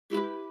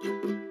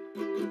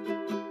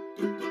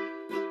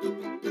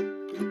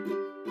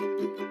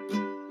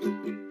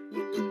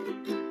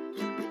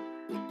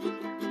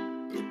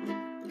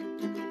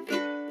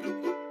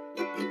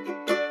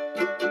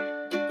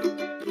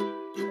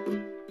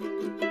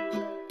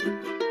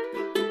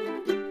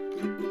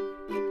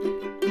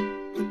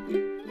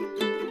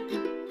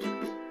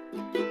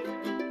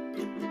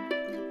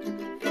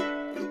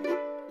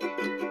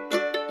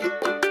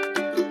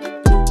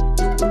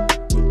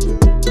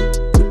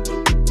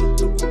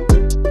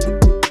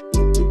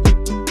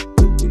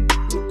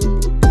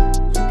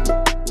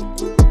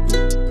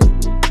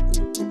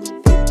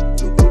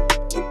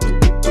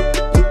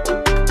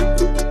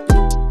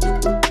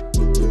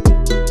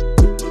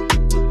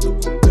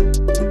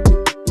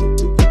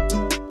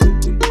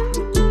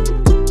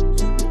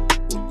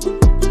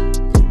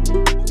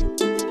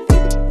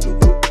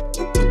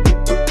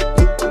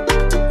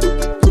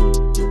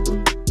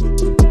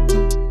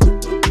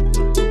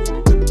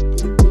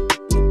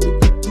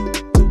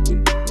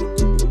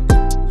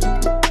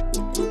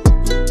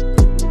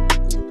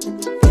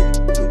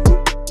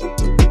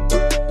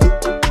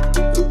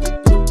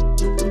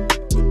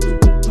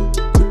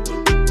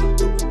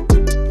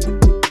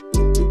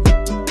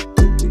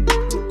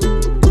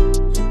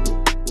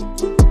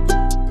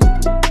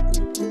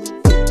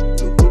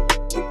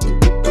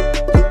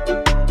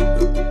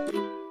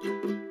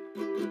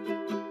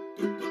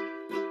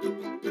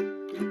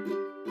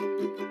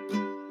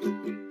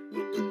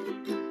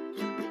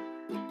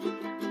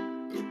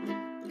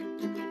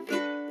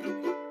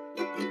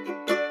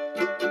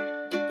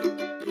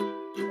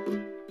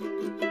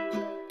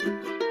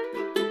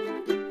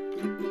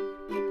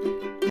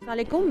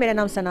अस्सलामुअलैकुम, मेरा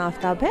नाम सना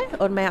आफ्ताब है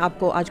और मैं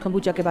आपको आज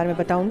कंबूचा के बारे में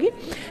बताऊंगी।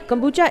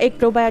 कंबूचा एक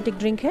प्रोबायोटिक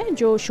ड्रिंक है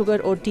जो शुगर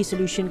और टी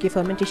सोल्यूशन की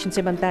फर्मेंटेशन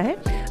से बनता है।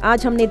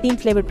 आज हमने 3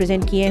 फ्लेवर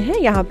प्रेजेंट किए हैं।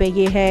 यहाँ पे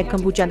ये है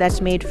kombucha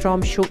that's made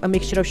from a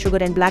mixture of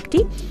sugar and black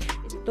T.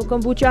 तो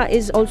kombucha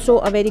is also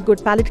a very good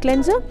palette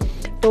cleanser.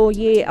 तो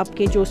ये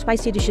आपके जो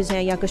स्पाइसी डिशेज़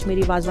हैं या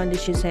कश्मीरी वाजवान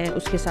डिशेज़ हैं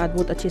उसके साथ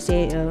बहुत अच्छे से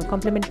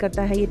कॉम्प्लीमेंट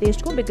करता है ये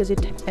टेस्ट को, because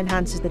it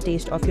enhances the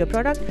test of your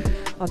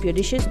product of your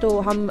dishes. तो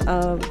हम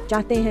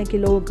चाहते हैं कि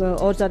लोग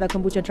और ज़्यादा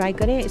कंबूचा ट्राई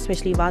करें,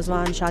 स्पेशली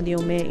वाजवान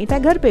शादियों में।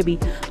 इनफैक्ट घर पे भी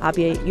आप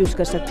ये यूज़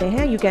कर सकते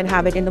हैं। You can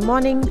have it in the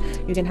morning,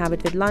 you can have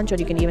it with lunch,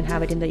 और you can even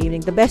have it in the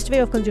evening. The best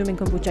way of consuming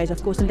kombucha is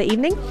of course in the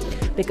evening,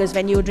 because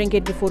when you drink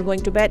it before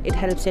going to bed it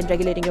helps in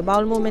regulating your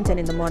bowl movements, and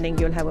in the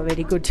morning you will have a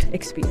very good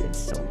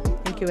experience. So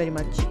thank you very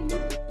much.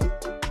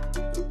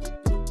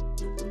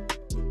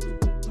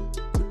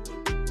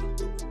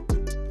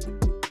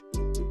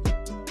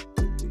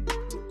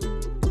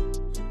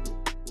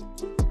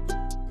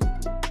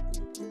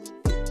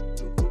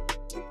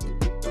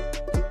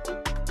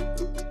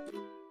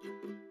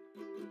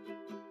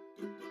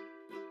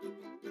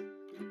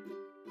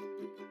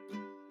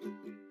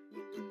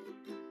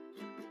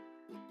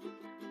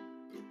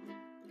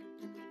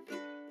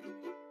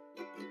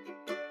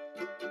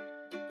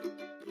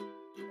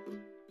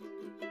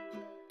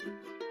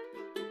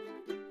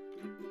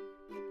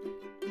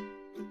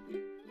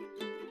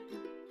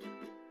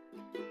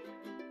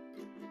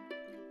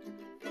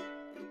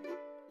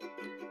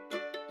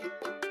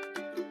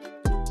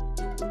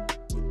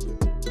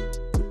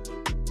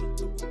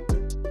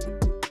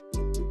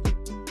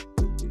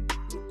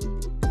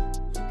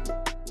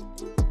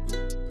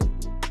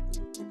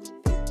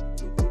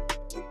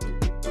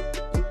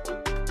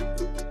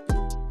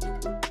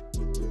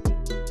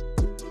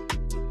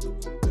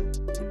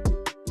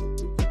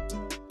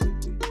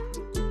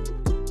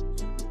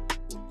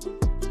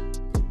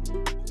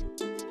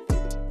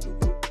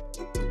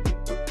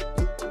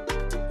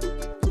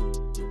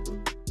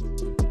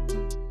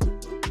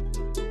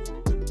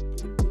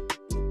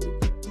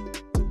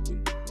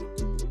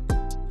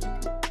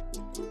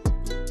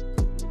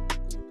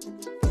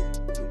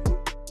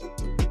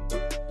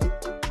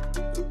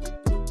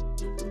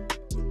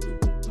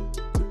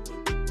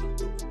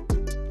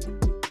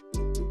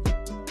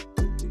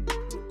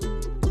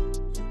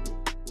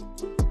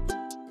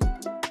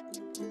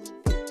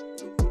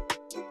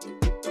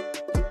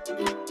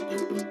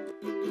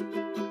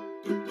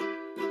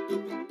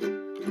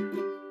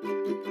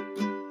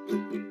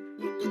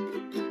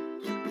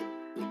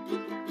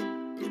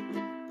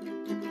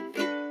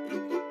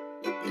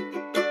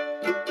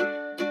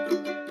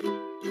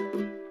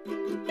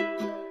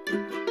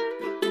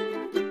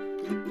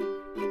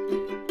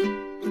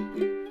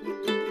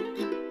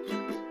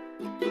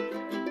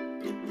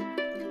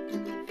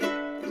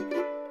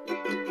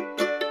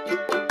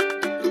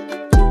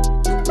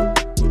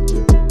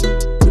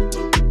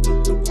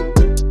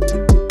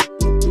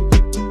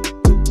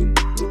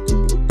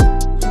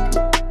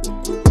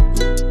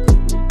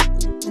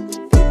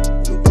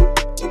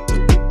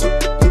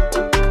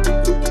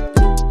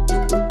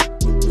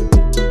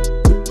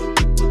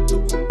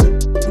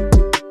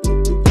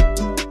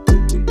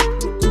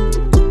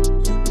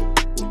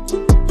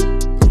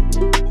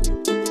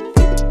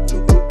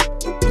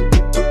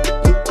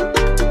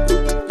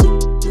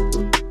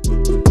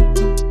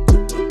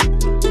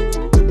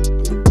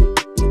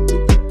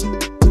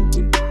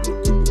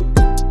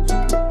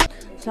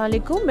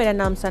 अस्सलामुअलैकुम, मेरा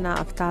नाम सना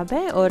आफ्ताब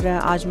है और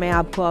आज मैं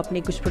आपको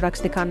अपने कुछ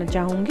प्रोडक्ट्स दिखाना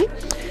चाहूँगी।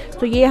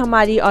 तो ये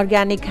हमारी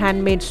ऑर्गेनिक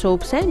हैंडमेड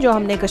सोप्स हैं जो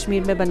हमने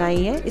कश्मीर में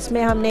बनाई हैं।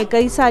 इसमें हमने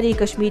कई सारी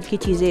कश्मीर की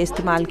चीज़ें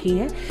इस्तेमाल की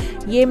हैं।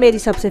 ये मेरी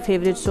सबसे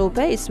फेवरेट सोप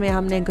है। इसमें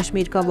हमने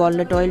कश्मीर का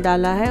वॉलनट ऑयल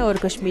डाला है और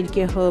कश्मीर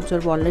के हर्ब्स और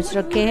वॉलनट्स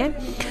रखे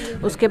हैं।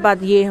 उसके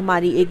बाद ये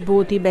हमारी एक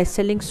बहुत ही बेस्ट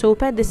सेलिंग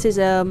सोप है। This is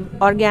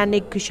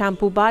organic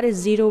shampoo bar,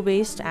 is zero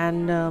waste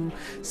and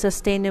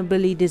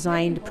sustainably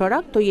designed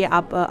product. तो ये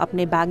आप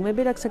अपने बैग में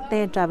भी रख सकते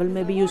हैं, ट्रैवल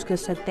में भी यूज़ कर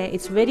सकते हैं।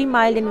 It's very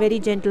mild and very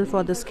gentle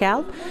for the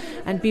scalp,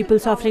 and people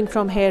suffering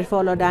from here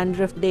fall और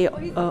dandruff, they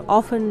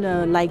often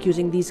like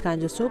using these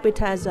kinds of soap. It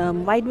has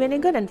white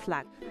vinegar and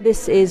flax.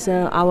 This is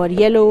our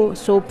yellow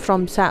soap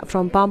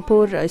from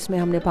Pampur. इसमें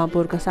हमने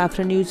पामपुर का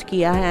saffron use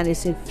किया है, and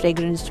it's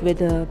fragranced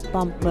with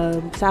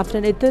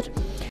saffron ether.